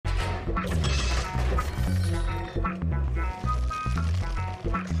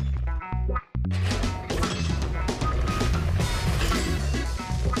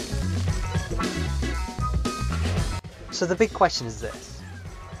So the big question is this: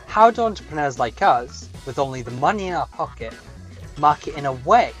 how do entrepreneurs like us, with only the money in our pocket, market in a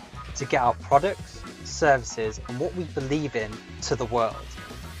way to get our products, services, and what we believe in to the world?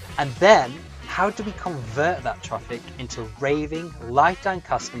 And then, how do we convert that traffic into raving, lifetime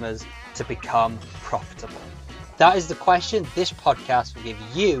customers to become profitable? That is the question this podcast will give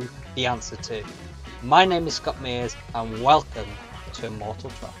you the answer to. My name is Scott Mears, and welcome to Immortal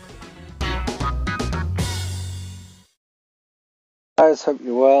Truck. Guys, hope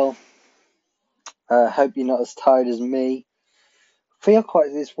you're well. Hope you're not as tired as me.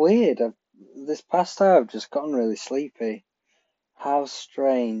 It's weird. This past hour I've just gotten really sleepy. How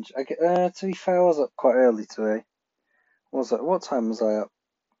strange. To be fair, I was up quite early today. What time was I up?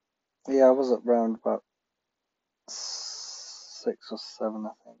 Yeah, I was up round about 6 or 7, I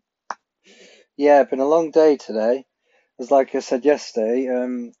think. Yeah, it's been a long day today. As like I said yesterday, I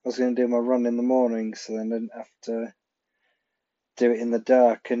was going to do my run in the morning, so then I didn't have to do it in the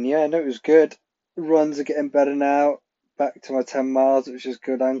dark. And yeah, no, it was good. Runs are getting better now. Back to my 10 miles, which is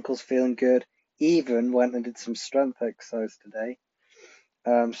good. Ankles feeling good. Even went and did some strength exercise today.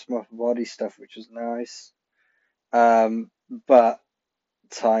 Some upper body stuff, which was nice. But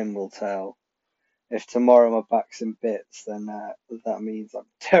time will tell. If tomorrow my back's in bits, then that means I'm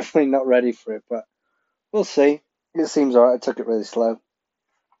definitely not ready for it. But we'll see. It seems alright. I took it really slow.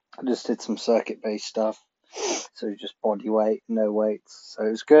 I just did some circuit-based stuff. So just body weight, no weights. So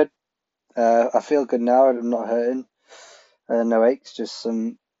it was good. I feel good now. I'm not hurting. No aches, just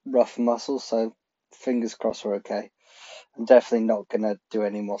some rough muscles. So fingers crossed we're okay. I'm definitely not gonna do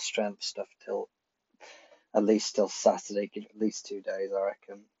any more strength stuff till at least till Saturday. Give it at least 2 days, I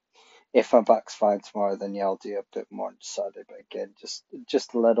reckon. If my back's fine tomorrow, then yeah, I'll do a bit more on Saturday. But again,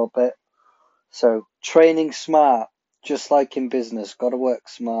 just a little bit. So training smart, just like in business, got to work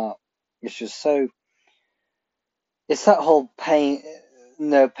smart. It's just so. It's that whole pain,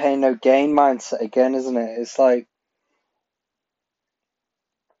 no gain mindset again, isn't it? It's like.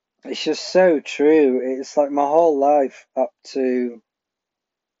 It's just so true. It's like my whole life up to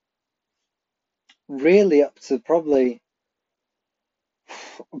probably up to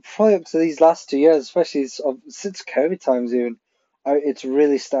these last 2 years, especially since COVID times even, it's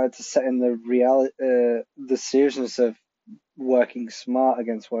really started to set in the seriousness of working smart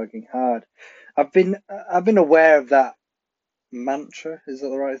against working hard. I've been aware of that mantra. Is that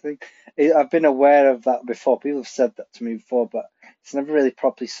the right thing? I've been aware of that before. People have said that to me before, but it's never really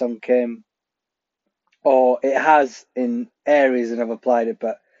properly sunk in. Or it has in areas and I've applied it,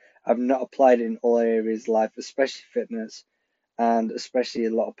 but I've not applied it in all areas of life, especially fitness and especially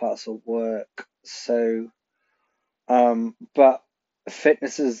a lot of parts of work. So, but I think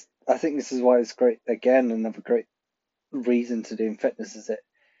this is why it's great again, another great reason to doing fitness is that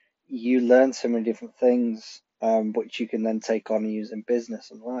you learn so many different things, which you can then take on and use in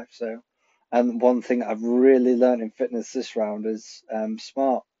business and life. So, and one thing I've really learned in fitness this round is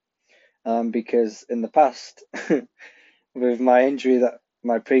smart. Because in the past, with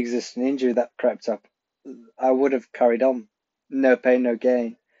my pre-existing injury that crept up, I would have carried on. No pain, no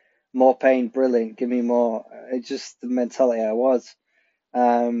gain. More pain, brilliant. Give me more. It's just the mentality I was.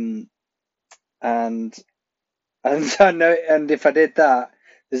 And I know, and if I did that,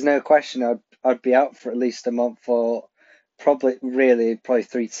 there's no question I'd be out for at least a month or probably 3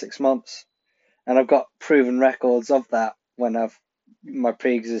 to 6 months. And I've got proven records of that when my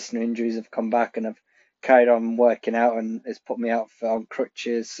pre-existing injuries have come back and I've carried on working out and it's put me out on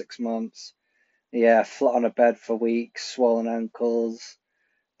crutches 6 months. Yeah, flat on a bed for weeks, swollen ankles,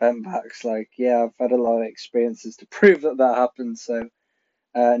 bent backs. I've had a lot of experiences to prove that happens. So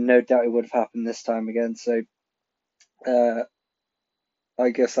no doubt it would have happened this time again. So I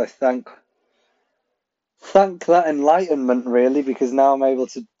guess I thank that enlightenment really, because now I'm able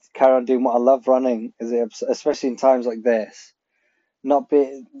to carry on doing what I love, running, especially in times like this.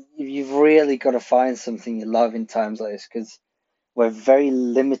 You've really got to find something you love in times like this, because we're very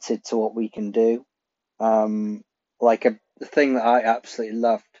limited to what we can do. The thing that I absolutely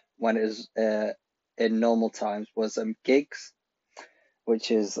loved when it was in normal times was gigs,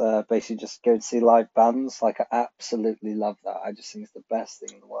 which is basically just go to see live bands. I absolutely love that. I just think it's the best thing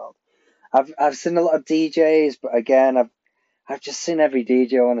in the world. I've seen a lot of DJs, but again, I've just seen every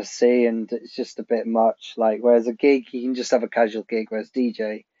DJ I want to see, and it's just a bit much. Whereas a gig, you can just have a casual gig, whereas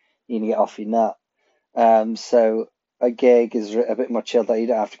DJ, you can get off your nut. So a gig is a bit more chilled. You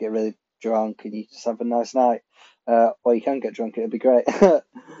don't have to get really drunk, and you just have a nice night. Or you can get drunk; it'd be great.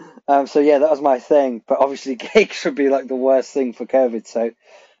 So yeah, that was my thing. But obviously, gigs would be the worst thing for COVID. So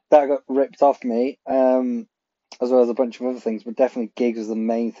that got ripped off me. As well as a bunch of other things, but definitely gigs was the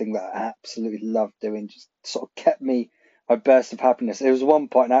main thing that I absolutely loved doing. Just sort of kept me a burst of happiness. It was one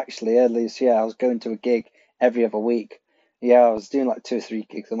point actually earlier this year. I was going to a gig every other week. Yeah, I was doing like 2 or 3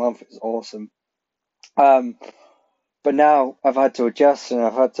 gigs a month. It was awesome. Um, but now I've had to adjust and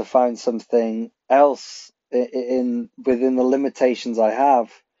I've had to find something else in within the limitations I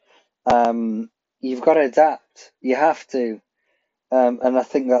have. Um, you've got to adapt. You have to. And I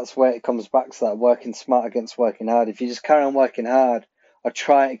think that's where it comes back to that working smart against working hard. If you just carry on working hard or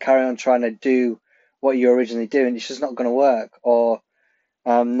carry on trying to do what you're originally doing, it's just not going to work. Or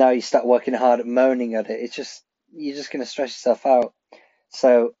now you start working hard at moaning at it. You're just going to stress yourself out.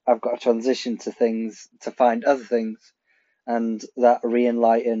 So I've got to transition to things to find other things, and that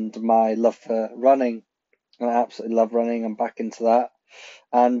re-enlightened my love for running. And I absolutely love running. I'm back into that.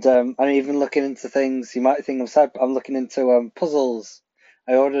 And I'm even looking into things. You might think I'm sad, but I'm looking into puzzles.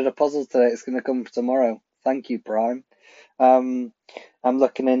 I ordered a puzzle today. It's going to come tomorrow. Thank you, Prime. Um, I'm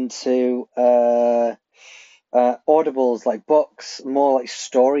looking into audibles, like books, more like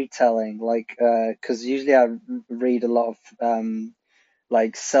storytelling, like because usually I read a lot of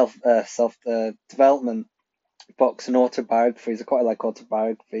like self development books and autobiographies. I quite like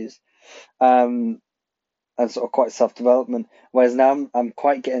autobiographies. Um, and sort of quite self-development. Whereas now I'm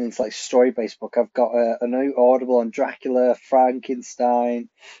quite getting into like story-based book. I've got a new Audible on Dracula, Frankenstein,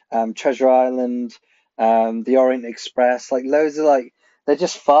 Treasure Island, The Orient Express. Like loads of like they're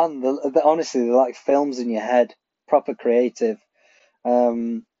just fun. Honestly, they're like films in your head, proper creative.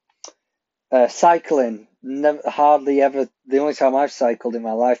 Um, Cycling, never, hardly ever. The only time I've cycled in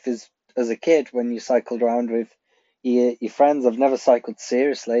my life is as a kid when you cycled around with your friends. I've never cycled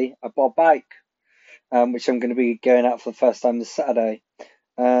seriously. I bought a bike which I'm going to be going out for the first time this Saturday.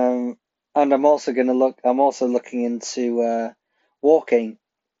 And I'm also looking into walking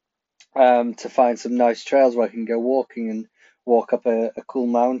to find some nice trails where I can go walking and walk up a cool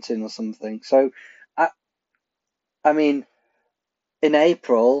mountain or something. So, I, I mean, in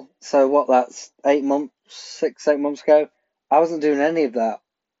April, so what? That's 8 months, 8 months ago. I wasn't doing any of that,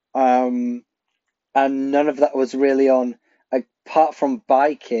 and none of that was really on. Apart from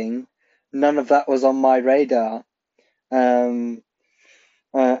biking, none of that was on my radar. Um,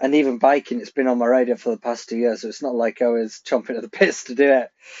 and even biking, it's been on my radar for the past 2 years, so it's not like I was chomping at the bits to do it.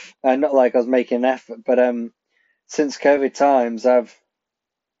 Not like I was making an effort, but since COVID times, I've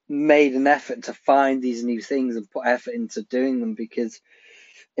made an effort to find these new things and put effort into doing them because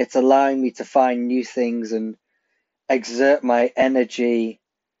it's allowing me to find new things and exert my energy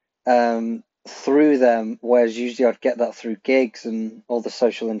through them, whereas usually I'd get that through gigs and all the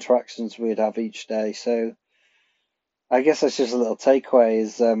social interactions we'd have each day. So I guess that's just a little takeaway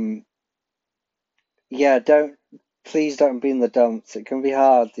is yeah, please don't be in the dumps. It can be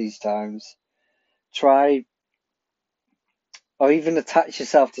hard these times. Try or even attach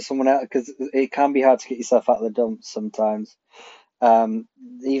yourself to someone else because it can be hard to get yourself out of the dumps sometimes. Um,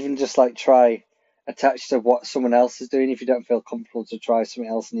 Even just like try attach to what someone else is doing if you don't feel comfortable to try something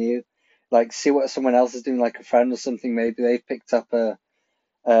else new. Like see what someone else is doing, like a friend or something. Maybe they've picked up a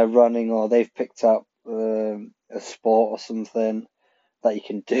running or they've picked up a sport or something that you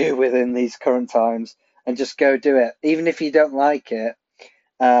can do within these current times and just go do it. Even if you don't like it,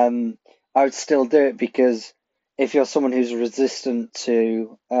 I would still do it because if you're someone who's resistant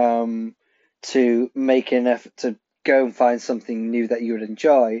to make an effort to go and find something new that you would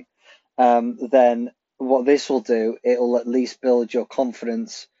enjoy, then what this will do, it'll at least build your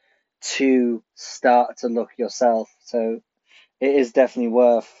confidence to start to look yourself. So it is definitely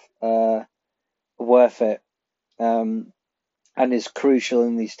worth it. Um, and is crucial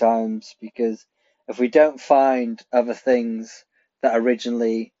in these times because if we don't find other things that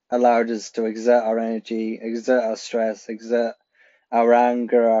originally allowed us to exert our energy, exert our stress, exert our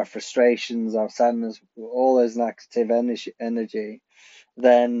anger, our frustrations, our sadness, all those negative energy,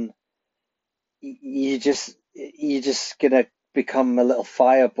 then you're just gonna become a little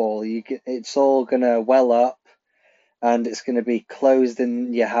fireball. It's all gonna well up, and it's gonna be closed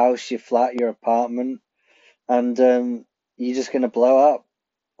in your house, your flat, your apartment, and you're just gonna blow up.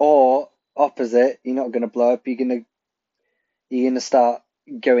 Or opposite, you're not going to blow up. You're gonna start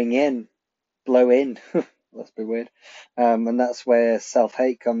going in, blow in. That's a bit weird. And that's where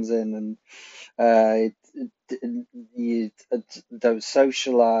self-hate comes in, and you don't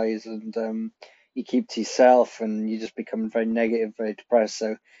socialize, and you keep to yourself, and you just become very negative, very depressed.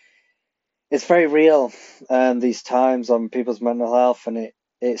 So it's very real these times on people's mental health, and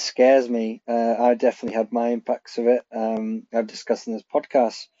it scares me. I definitely had my impacts of it. I've discussed in this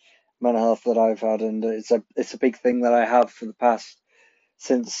podcast mental health that I've had, and it's a big thing that I have for the past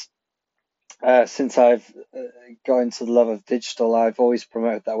since I've got into the love of digital. I've always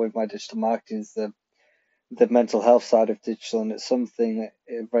promoted that with my digital marketing is the mental health side of digital, and it's something that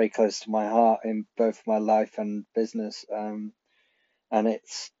is very close to my heart in both my life and business. And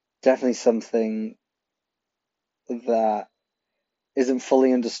it's definitely something that isn't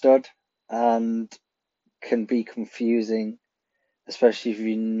fully understood and can be confusing, especially if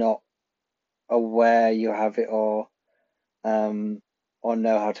you're not aware you have it um, or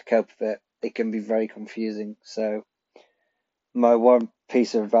know how to cope with it. It can be very confusing. So my one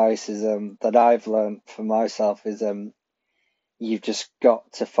piece of advice is that I've learned for myself is you've just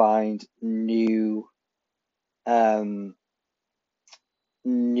got to find um,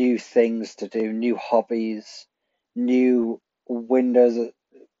 new things to do, new hobbies, new windows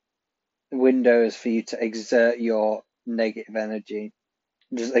windows for you to exert your negative energy.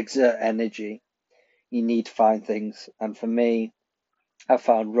 Just exert energy. You need to find things, and for me, I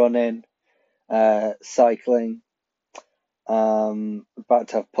found running, cycling, about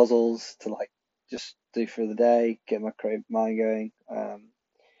to have puzzles to like just do through the day, get my creative mind going,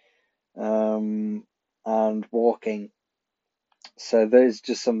 and walking. So those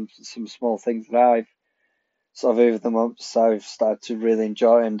just some small things that I've sort of over the months I've started to really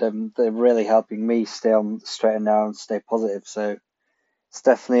enjoy, and they're really helping me stay on the straight and narrow and stay positive. So it's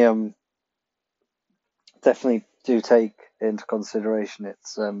definitely do take into consideration.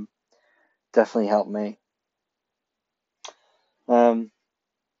 It's definitely helped me. Um,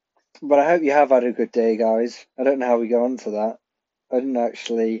 but I hope you have had a good day, guys. I don't know how we got onto that. I didn't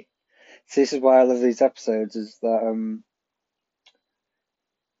actually. See, this is why I love these episodes. Is that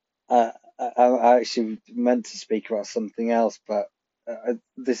I actually meant to speak about something else, but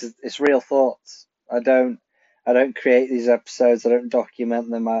this is it's real thoughts. I don't create these episodes. I don't document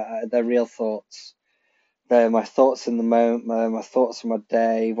them. They're real thoughts. They're my thoughts in the moment, my thoughts of my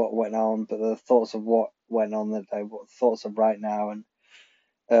day, what went on, but the thoughts of what went on the day, what thoughts of right now. And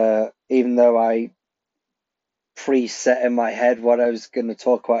even though I preset in my head what I was going to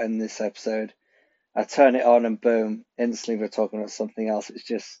talk about in this episode, I turn it on and boom, instantly we're talking about something else. It's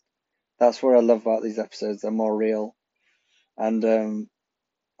just that's what I love about these episodes. They're more real, and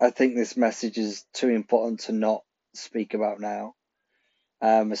I think this message is too important to not speak about now,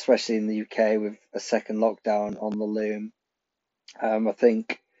 especially in the UK with a second lockdown on the loom. I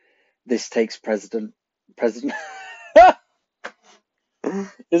think this takes president. Is that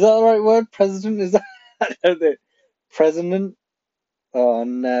the right word? President? Is that? I don't know. President? Oh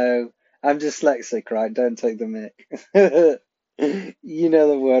no, I'm dyslexic, right? Don't take the mic. You know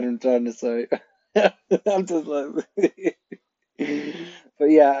the word I'm trying to say. I'm dyslexic. But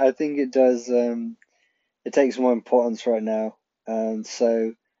yeah, I think it does. It takes more importance right now, and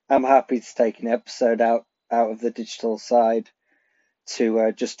so I'm happy to take an episode out of the digital side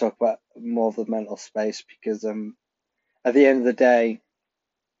to just talk about more of the mental space because at the end of the day,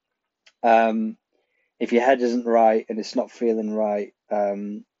 um, if your head isn't right and it's not feeling right,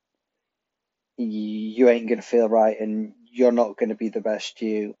 you ain't gonna feel right, and you're not gonna be the best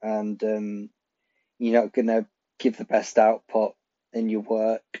you, and you're not gonna give the best output in your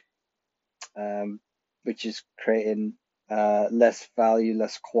work, um, which is creating less value,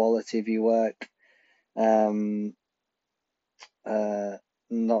 less quality of your work, um, uh,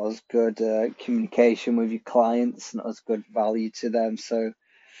 not as good communication with your clients, not as good value to them. So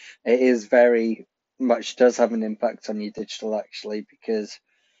it is very much does have an impact on your digital actually, because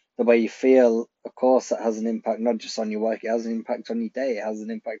the way you feel, of course, that has an impact not just on your work, it has an impact on your day, it has an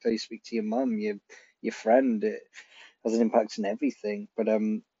impact how you speak to your mum, your friend, it has an impact on everything. But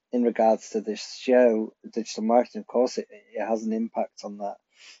in regards to this show, digital marketing, of course, it has an impact on that.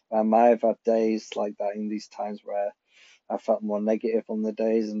 I've had days like that in these times where I felt more negative on the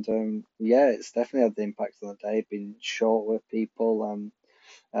days, and yeah, it's definitely had the impact on the day. Been short with people,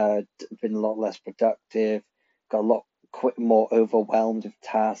 been a lot less productive, got a lot more overwhelmed with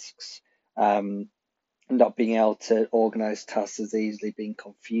tasks, not being able to organize tasks as easily, being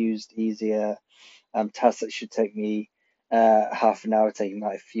confused easier, tasks that should take me half an hour taking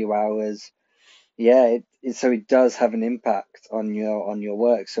like a few hours. Yeah, so it does have an impact on your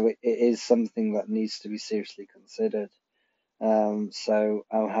work. So it is something that needs to be seriously considered. So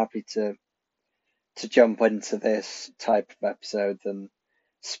I'm happy to jump into this type of episode than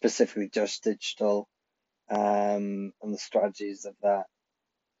specifically just digital, and the strategies of that.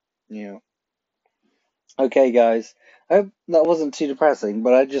 You know. Okay, guys. I hope that wasn't too depressing,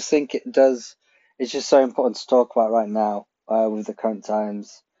 but I just think it does. It's just so important to talk about right now, with the current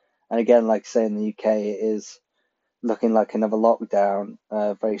times. And again, like I say, in the UK, it is looking like another lockdown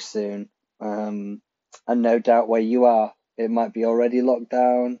very soon. And no doubt where you are, it might be already locked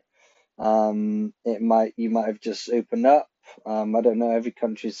down. You might have just opened up. I don't know. Every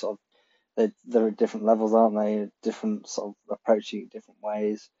country sort of they're at different levels, aren't they? Different sort of approaching it different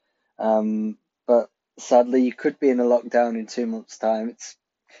ways. But sadly, you could be in a lockdown in 2 months' time. It's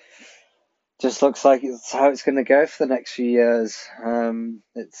just looks like it's how it's going to go for the next few years.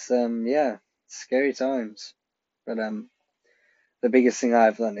 Yeah, scary times. But the biggest thing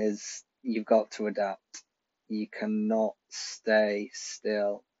I've learned is you've got to adapt. You cannot stay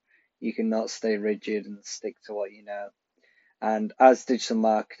still. You cannot stay rigid and stick to what you know. And as digital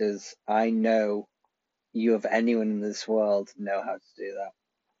marketers, I know you of anyone in this world know how to do that,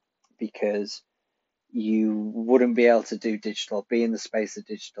 because you wouldn't be able to do digital, be in the space of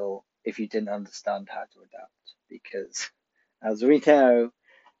digital, if you didn't understand how to adapt. Because as we know,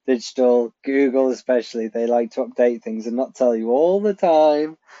 digital, Google especially, they like to update things and not tell you all the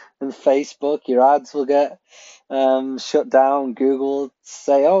time. And Facebook, your ads will get shut down. Google will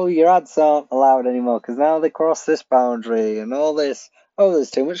say, oh, your ads aren't allowed anymore because now they cross this boundary and all this. Oh,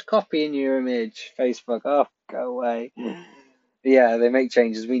 there's too much copy in your image. Facebook, oh, go away. Yeah, they make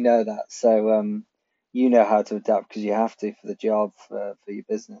changes. We know that. So you know how to adapt because you have to for the job, for your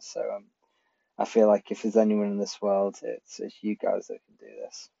business. So I feel like if there's anyone in this world, it's you guys that can do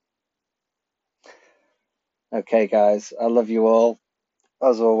this. Okay, guys, I love you all.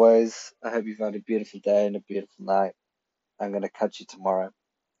 As always, I hope you've had a beautiful day and a beautiful night. I'm going to catch you tomorrow.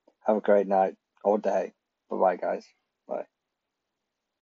 Have a great night or day. Bye bye, guys. Bye.